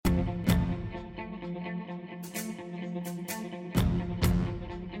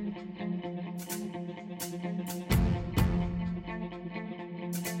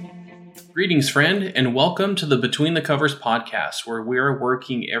Greetings, friend, and welcome to the Between the Covers podcast, where we are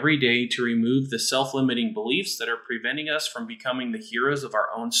working every day to remove the self-limiting beliefs that are preventing us from becoming the heroes of our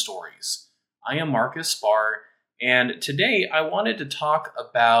own stories. I am Marcus Spar, and today I wanted to talk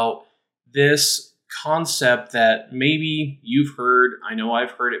about this concept that maybe you've heard. I know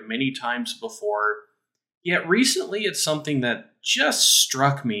I've heard it many times before, yet recently it's something that just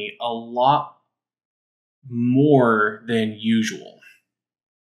struck me a lot more than usual.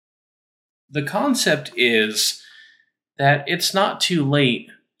 The concept is that it's not too late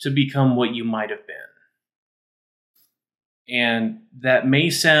to become what you might have been. And that may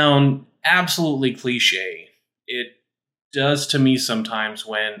sound absolutely cliche. It does to me sometimes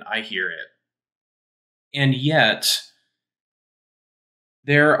when I hear it. And yet,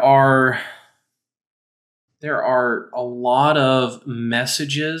 there are a lot of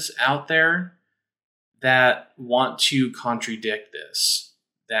messages out there that want to contradict this.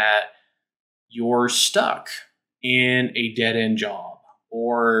 That you're stuck in a dead-end job,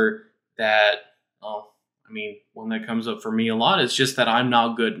 or that, one that comes up for me a lot is just that I'm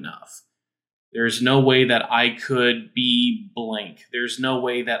not good enough. There's no way that I could be blank. There's no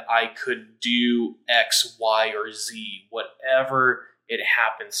way that I could do X, Y, or Z, whatever it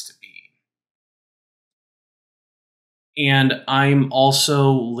happens to be. And I'm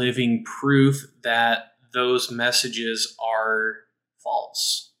also living proof that those messages are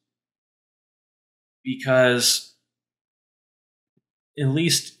false. Because, at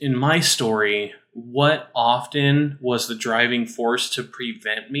least in my story, what often was the driving force to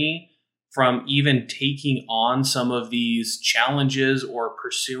prevent me from even taking on some of these challenges or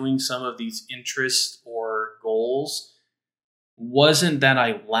pursuing some of these interests or goals wasn't that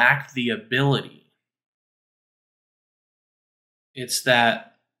I lacked the ability. It's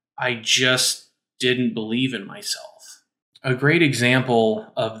that I just didn't believe in myself. A great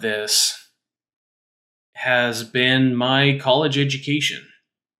example of this has been my college education.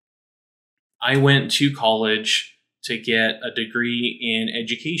 I went to college to get a degree in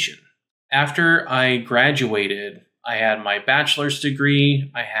education. After I graduated, I had my bachelor's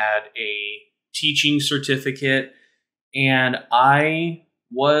degree, I had a teaching certificate, and I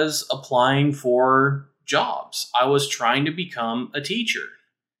was applying for jobs. I was trying to become a teacher.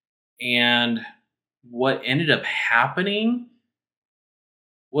 And what ended up happening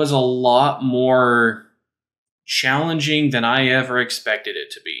was a lot more challenging than I ever expected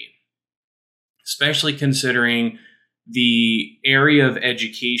it to be, especially considering the area of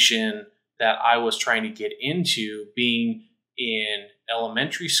education that I was trying to get into being in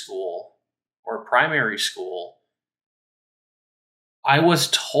elementary school or primary school. I was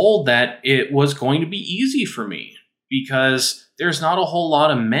told that it was going to be easy for me because there's not a whole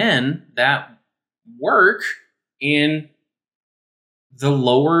lot of men that work in the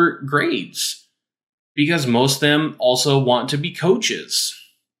lower grades. Because most of them also want to be coaches.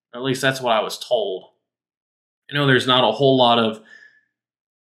 Or at least that's what I was told. I know there's not a whole lot of...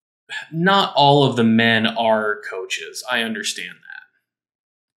 Not all of the men are coaches. I understand that.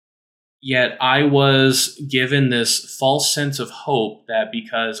 Yet I was given this false sense of hope that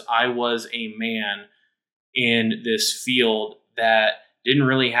because I was a man in this field that didn't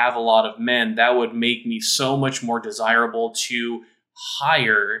really have a lot of men, that would make me so much more desirable to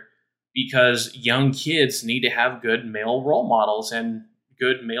hire, because young kids need to have good male role models and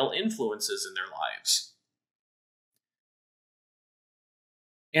good male influences in their lives.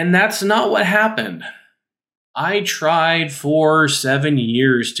 And that's not what happened. I tried for 7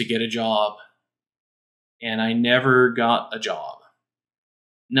 years to get a job, and I never got a job.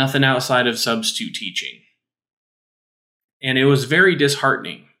 Nothing outside of substitute teaching. And it was very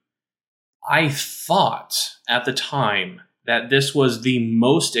disheartening. I thought at the time that this was the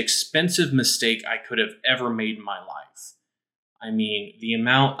most expensive mistake I could have ever made in my life. I mean, the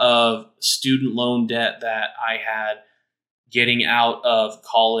amount of student loan debt that I had getting out of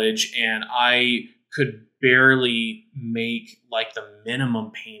college, and I could barely make like the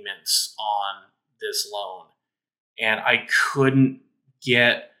minimum payments on this loan. And I couldn't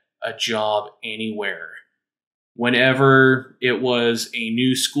get a job anywhere. Whenever it was a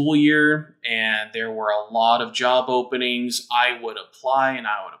new school year and there were a lot of job openings, I would apply and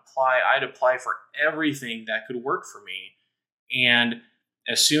I would apply. I'd apply for everything that could work for me. And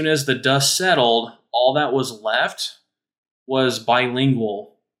as soon as the dust settled, all that was left was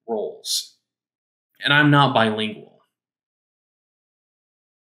bilingual roles. And I'm not bilingual.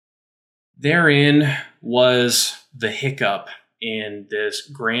 Therein was the hiccup in this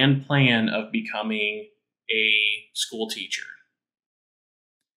grand plan of becoming a school teacher.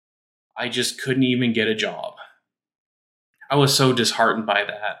 I just couldn't even get a job. I was so disheartened by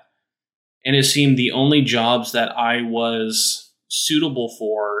that. And it seemed the only jobs that I was suitable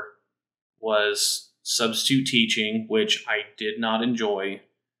for was substitute teaching, which I did not enjoy.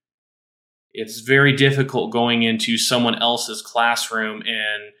 It's very difficult going into someone else's classroom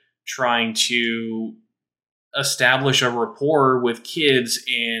and trying to establish a rapport with kids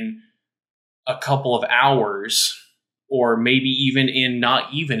in a couple of hours, or maybe even in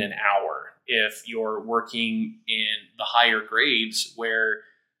not even an hour if you're working in the higher grades where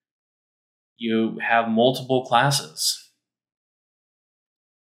you have multiple classes.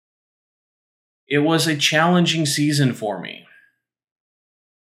 It was a challenging season for me,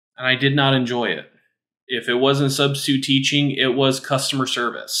 and I did not enjoy it. If it wasn't substitute teaching, it was customer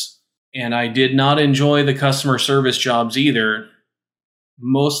service. And I did not enjoy the customer service jobs either,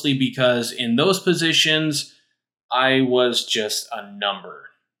 mostly because in those positions, I was just a number.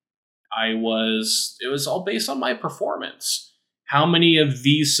 It was all based on my performance. How many of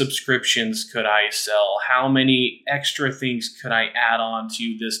these subscriptions could I sell? How many extra things could I add on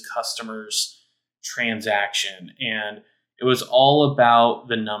to this customer's transaction? And it was all about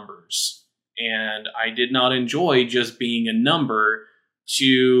the numbers. And I did not enjoy just being a number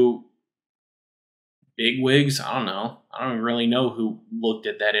to bigwigs. I don't know. I don't really know who looked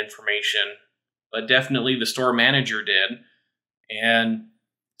at that information, but definitely the store manager did. And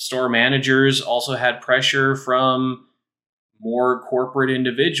store managers also had pressure from more corporate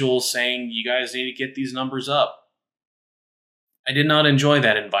individuals saying, you guys need to get these numbers up. I did not enjoy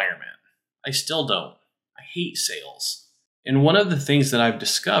that environment. I still don't. I hate sales. And one of the things that I've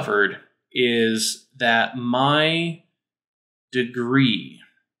discovered is that my degree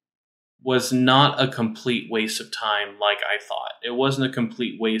was not a complete waste of time like I thought. It wasn't a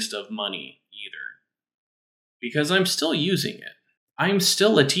complete waste of money either, because I'm still using it. I'm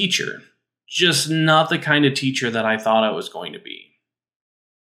still a teacher, just not the kind of teacher that I thought I was going to be.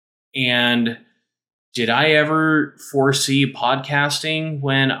 And did I ever foresee podcasting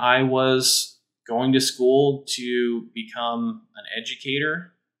when I was going to school to become an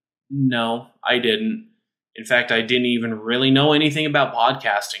educator? No, I didn't. In fact, I didn't even really know anything about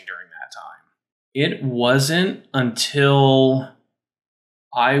podcasting during that time. It wasn't until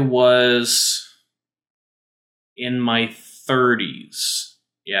I was in my 30s.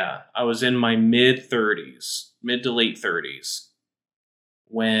 Yeah, I was in my mid to late 30s,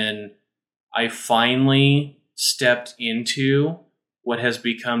 when I finally stepped into what has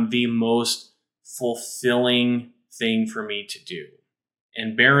become the most fulfilling thing for me to do.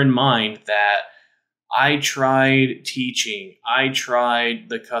 And bear in mind that I tried teaching, I tried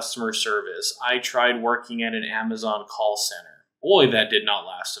the customer service, I tried working at an Amazon call center. Boy, that did not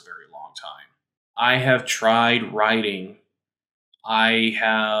last a very long time. I have tried writing. I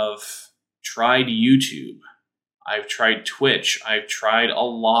have tried YouTube. I've tried Twitch. I've tried a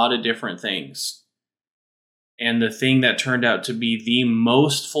lot of different things. And the thing that turned out to be the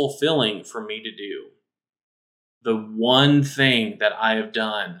most fulfilling for me to do, the one thing that I have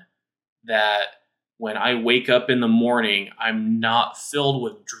done that when I wake up in the morning, I'm not filled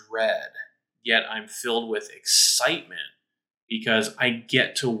with dread, yet I'm filled with excitement, because I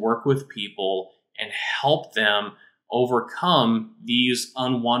get to work with people and help them overcome these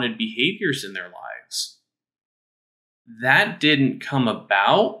unwanted behaviors in their lives. That didn't come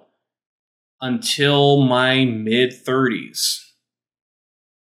about until my mid-30s.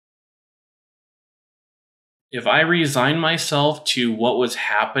 If I resign myself to what was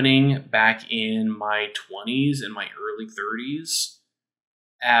happening back in my 20s and my early 30s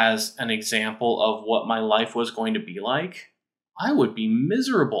as an example of what my life was going to be like, I would be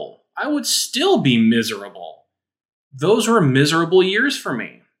miserable. I would still be miserable. Those were miserable years for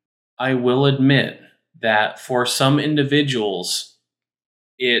me. I will admit that for some individuals,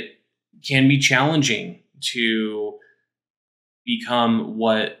 it can be challenging to become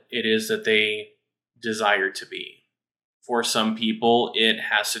what it is that they desire to be. For some people, it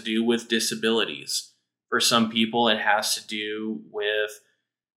has to do with disabilities. For some people, it has to do with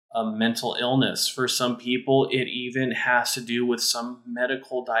a mental illness. For some people, it even has to do with some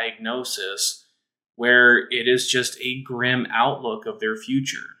medical diagnosis where it is just a grim outlook of their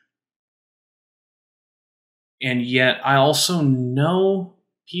future. And yet, I also know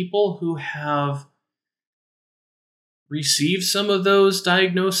people who have received some of those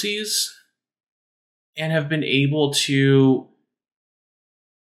diagnoses and have been able to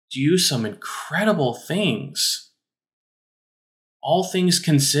do some incredible things. All things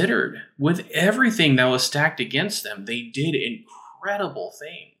considered, with everything that was stacked against them, they did incredible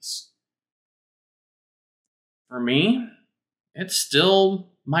things. For me, it's still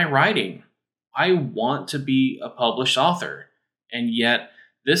my writing. I want to be a published author, and yet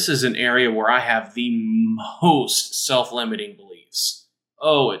this is an area where I have the most self-limiting beliefs.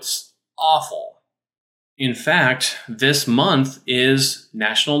 Oh, it's awful. In fact, this month is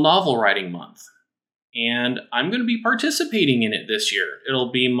National Novel Writing Month, and I'm going to be participating in it this year.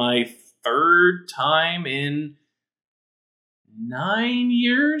 It'll be my third time in 9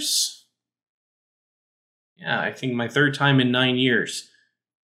 years. Yeah, I think my third time in 9 years.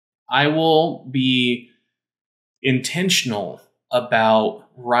 I will be intentional about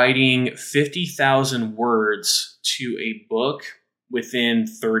writing 50,000 words to a book within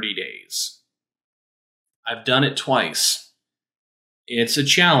 30 days. I've done it twice. It's a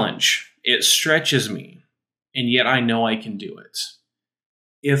challenge. It stretches me, and yet I know I can do it.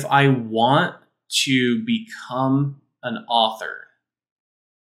 If I want to become an author,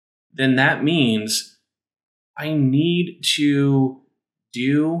 then that means I need to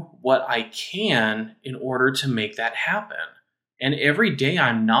do what I can in order to make that happen. And every day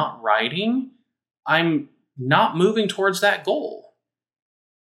I'm not writing, I'm not moving towards that goal.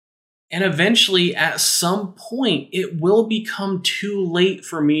 And eventually, at some point, it will become too late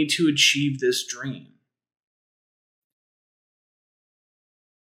for me to achieve this dream.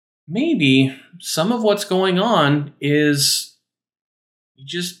 Maybe some of what's going on is you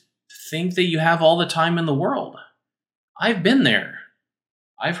just think that you have all the time in the world. I've been there.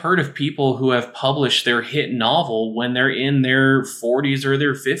 I've heard of people who have published their hit novel when they're in their 40s or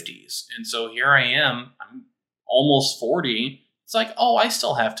their 50s. And so here I am, I'm almost 40. It's like, oh, I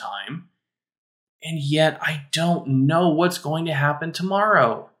still have time. And yet I don't know what's going to happen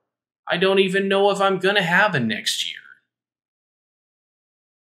tomorrow. I don't even know if I'm going to have a next year.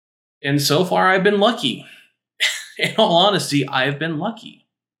 And so far I've been lucky. In all honesty, I've been lucky.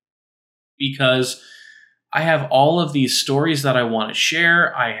 Because I have all of these stories that I want to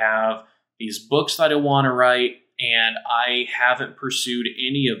share. I have these books that I want to write, and I haven't pursued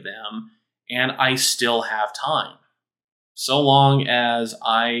any of them, and I still have time. So long as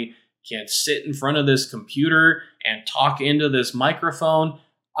I can sit in front of this computer and talk into this microphone,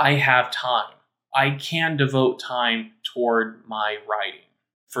 I have time. I can devote time toward my writing.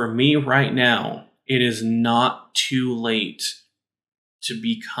 For me right now, it is not too late to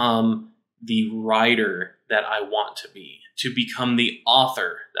become the writer that I want to be, to become the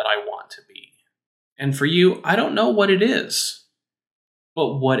author that I want to be. And for you, I don't know what it is,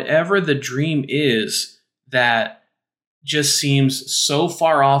 but whatever the dream is that just seems so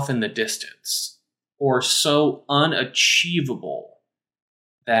far off in the distance or so unachievable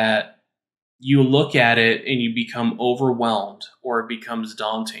that you look at it and you become overwhelmed, or it becomes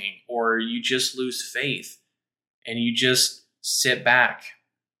daunting, or you just lose faith and you just sit back.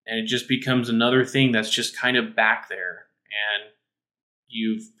 And it just becomes another thing that's just kind of back there and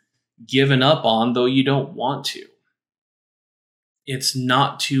you've given up on, though you don't want to. It's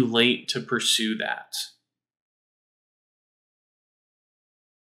not too late to pursue that.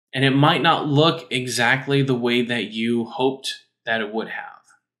 And it might not look exactly the way that you hoped that it would have.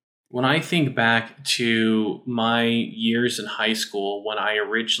 When I think back to my years in high school, when I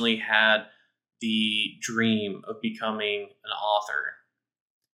originally had the dream of becoming an author,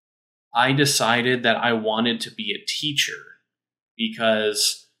 I decided that I wanted to be a teacher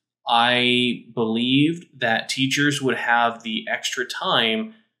because I believed that teachers would have the extra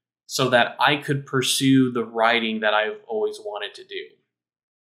time so that I could pursue the writing that I've always wanted to do.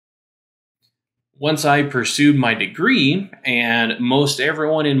 Once I pursued my degree and most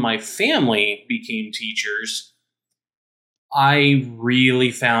everyone in my family became teachers, I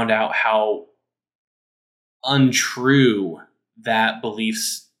really found out how untrue that belief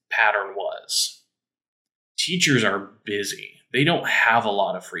pattern was. Teachers are busy. They don't have a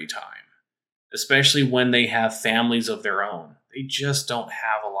lot of free time, especially when they have families of their own. They just don't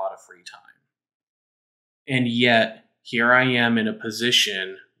have a lot of free time. And yet, here I am in a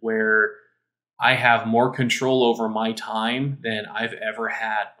position where I have more control over my time than I've ever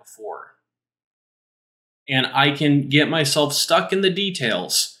had before. And I can get myself stuck in the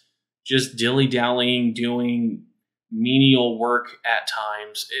details, just dilly-dallying, doing menial work at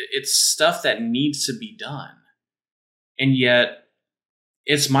times. It's stuff that needs to be done. And yet,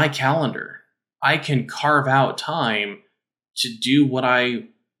 it's my calendar. I can carve out time to do what I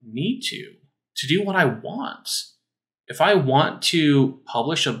need to do what I want. If I want to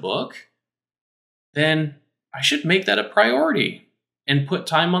publish a book, then I should make that a priority and put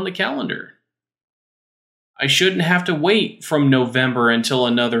time on the calendar. I shouldn't have to wait from November until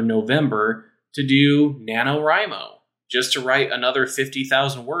another November to do NaNoWriMo, just to write another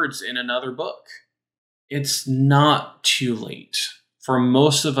 50,000 words in another book. It's not too late. For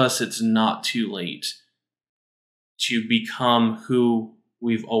most of us, it's not too late to become who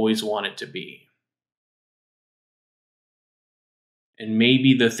we've always wanted to be. And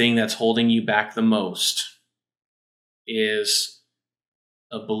maybe the thing that's holding you back the most is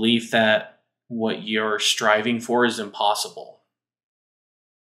a belief that what you're striving for is impossible.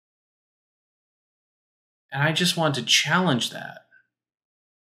 And I just want to challenge that.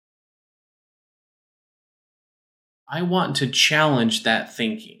 I want to challenge that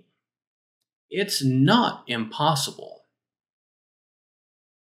thinking. It's not impossible.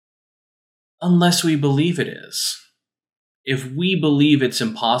 Unless we believe it is. If we believe it's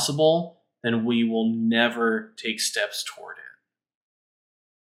impossible, then we will never take steps toward it.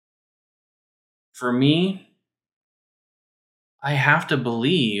 For me, I have to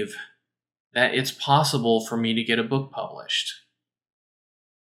believe that it's possible for me to get a book published.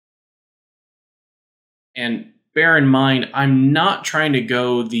 And bear in mind, I'm not trying to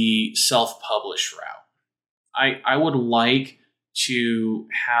go the self-publish route. I would like to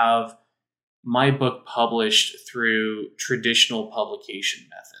have my book published through traditional publication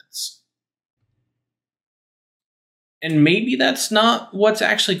methods. And maybe that's not what's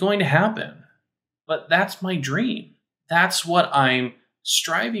actually going to happen, but that's my dream. That's what I'm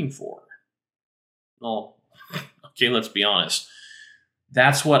striving for. Well, okay, let's be honest.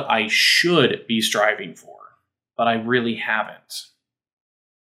 That's what I should be striving for, but I really haven't.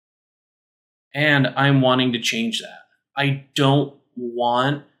 And I'm wanting to change that. I don't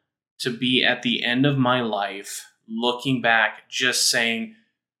want to be at the end of my life looking back just saying,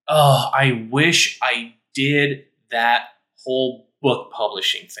 oh, I wish I did that whole book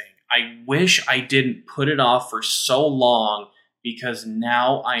publishing thing. I wish I didn't put it off for so long because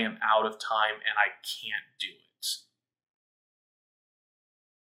now I am out of time and I can't do it.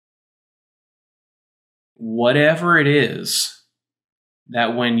 Whatever it is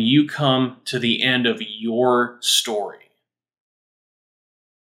that when you come to the end of your story,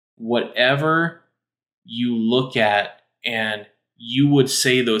 whatever you look at and you would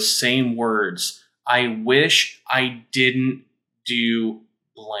say those same words, I wish I didn't do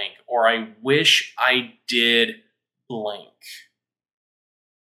blank, or I wish I did blank.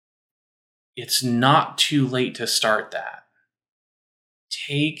 It's not too late to start that.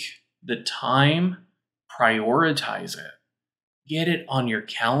 Take the time, prioritize it, get it on your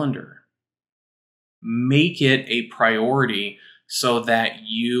calendar. Make it a priority so that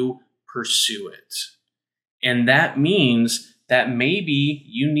you pursue it. And that means that maybe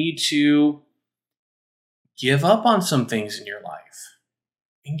you need to give up on some things in your life.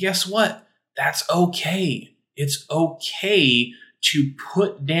 And guess what? That's okay. It's okay to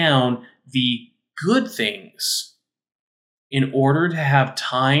put down the good things in order to have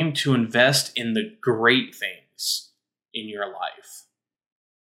time to invest in the great things in your life.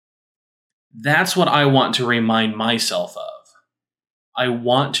 That's what I want to remind myself of. I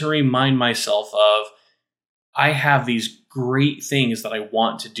want to remind myself of, I have these great things that I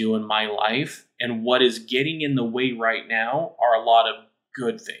want to do in my life, and what is getting in the way right now are a lot of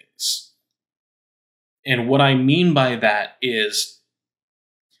good things. And what I mean by that is,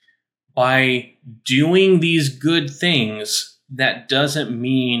 by doing these good things, that doesn't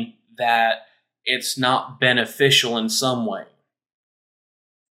mean that it's not beneficial in some way.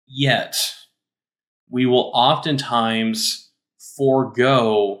 Yet, we will oftentimes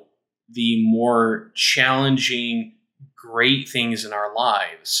forego the more challenging, great things in our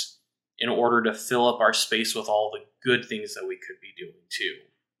lives in order to fill up our space with all the good things that we could be doing too.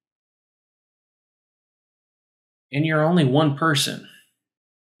 And you're only one person.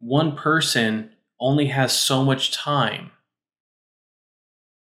 One person only has so much time.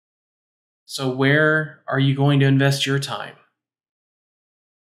 So where are you going to invest your time?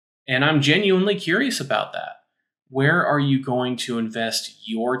 And I'm genuinely curious about that. Where are you going to invest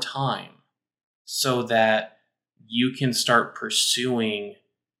your time so that you can start pursuing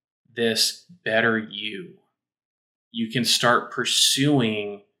this better you? You can start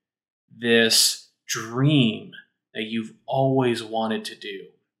pursuing this dream that you've always wanted to do.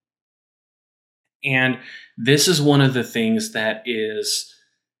 And this is one of the things that is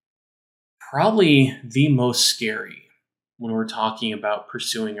probably the most scary when we're talking about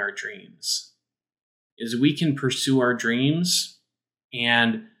pursuing our dreams, is we can pursue our dreams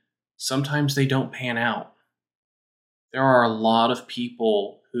and sometimes they don't pan out. There are a lot of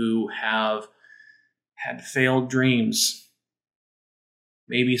people who have had failed dreams.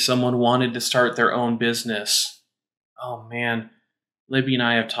 Maybe someone wanted to start their own business. Oh man, Libby and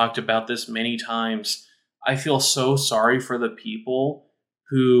I have talked about this many times. I feel so sorry for the people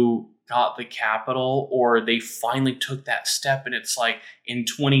who got the capital, or they finally took that step and it's like, in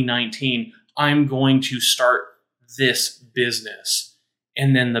 2019, I'm going to start this business.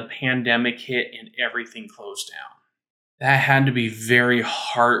 and then the pandemic hit and everything closed down. That had to be very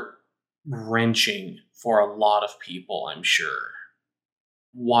heart-wrenching for a lot of people, I'm sure.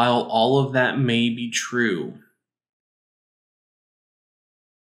 While all of that may be true,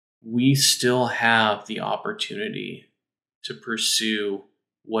 we still have the opportunity to pursue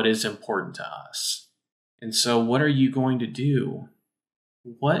what is important to us. And so, what are you going to do?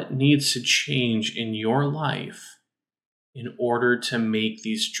 What needs to change in your life in order to make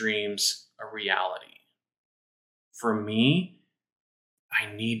these dreams a reality? For me,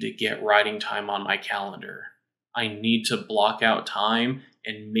 I need to get writing time on my calendar. I need to block out time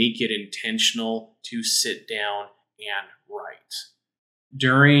and make it intentional to sit down and write.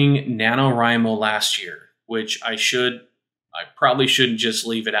 During NaNoWriMo last year, which I probably shouldn't just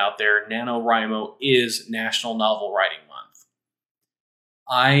leave it out there. NaNoWriMo is National Novel Writing Month.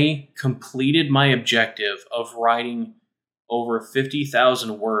 I completed my objective of writing over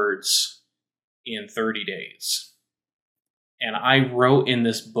 50,000 words in 30 days. And I wrote in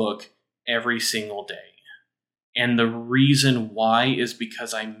this book every single day. And the reason why is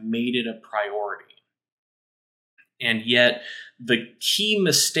because I made it a priority. And yet, the key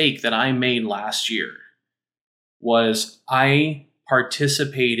mistake that I made last year was I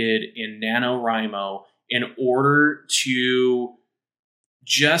participated in NaNoWriMo in order to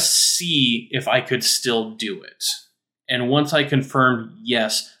just see if I could still do it. And once I confirmed,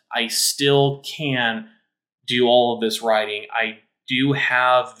 yes, I still can do all of this writing, I do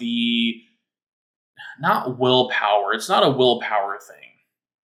have the, not willpower, it's not a willpower thing.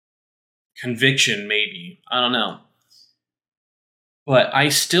 Conviction, maybe. I don't know. But I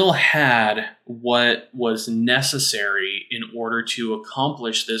still had what was necessary in order to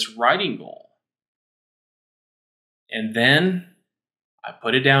accomplish this writing goal. And then I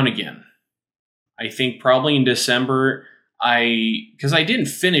put it down again. I think probably in December, because I didn't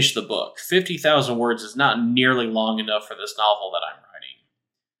finish the book. 50,000 words is not nearly long enough for this novel that I'm writing.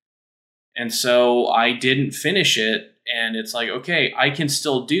 And so I didn't finish it, and it's like, okay, I can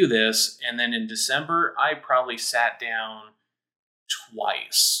still do this. And then in December, I probably sat down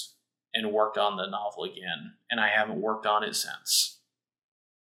twice and worked on the novel again, and I haven't worked on it since.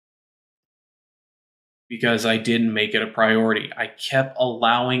 Because I didn't make it a priority. I kept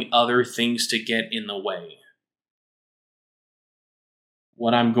allowing other things to get in the way.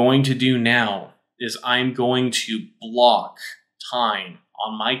 What I'm going to do now is I'm going to block time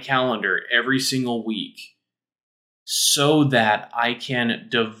on my calendar every single week so that I can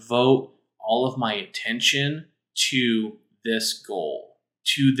devote all of my attention to this goal,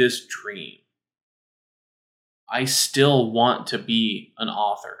 to this dream. I still want to be an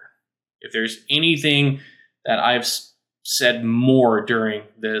author. If there's anything that I've said more during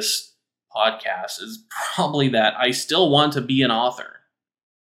this podcast, is probably that I still want to be an author.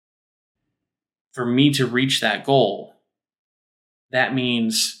 For me to reach that goal, that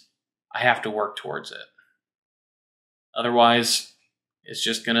means I have to work towards it. Otherwise, it's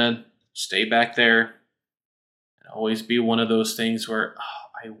just going to stay back there and always be one of those things where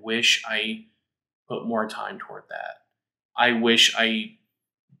I wish I put more time toward that. I wish I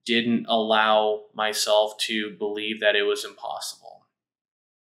didn't allow myself to believe that it was impossible.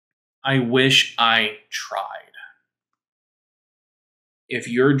 I wish I tried. If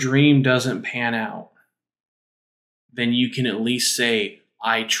your dream doesn't pan out, then you can at least say,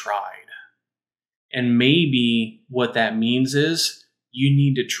 I tried. And maybe what that means is you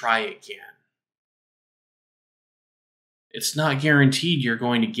need to try again. It's not guaranteed you're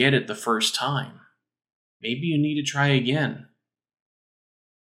going to get it the first time. Maybe you need to try again.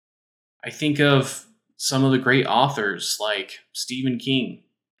 I think of some of the great authors like Stephen King.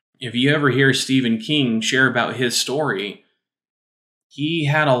 If you ever hear Stephen King share about his story, he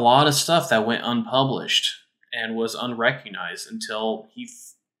had a lot of stuff that went unpublished and was unrecognized until he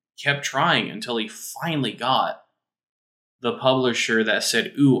kept trying until he finally got the publisher that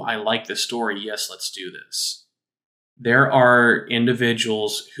said, ooh, I like the story. Yes, let's do this. There are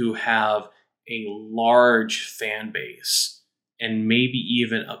individuals who have a large fan base and maybe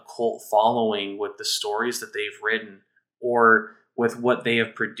even a cult following with the stories that they've written or with what they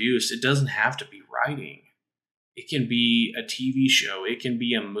have produced. It doesn't have to be writing. It can be a TV show. It can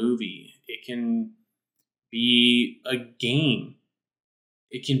be a movie. It can be a game.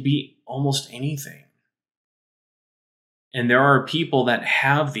 It can be almost anything. And there are people that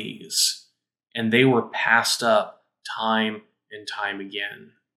have these, and they were passed up time and time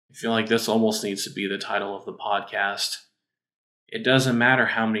again. I feel like this almost needs to be the title of the podcast. It doesn't matter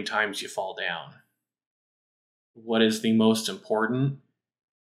how many times you fall down. What is the most important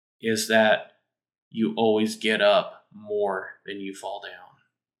is that you always get up more than you fall down.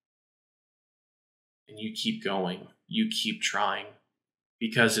 And you keep going. You keep trying.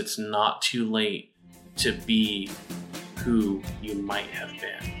 Because it's not too late to be who you might have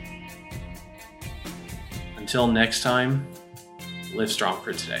been. Until next time, live strong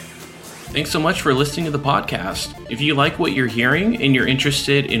for today. Thanks so much for listening to the podcast. If you like what you're hearing and you're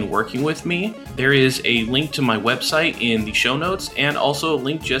interested in working with me, there is a link to my website in the show notes and also a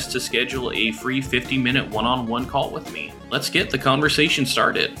link just to schedule a free 50-minute one-on-one call with me. Let's get the conversation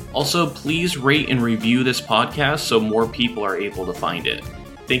started. Also, please rate and review this podcast so more people are able to find it.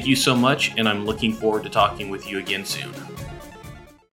 Thank you so much, and I'm looking forward to talking with you again soon.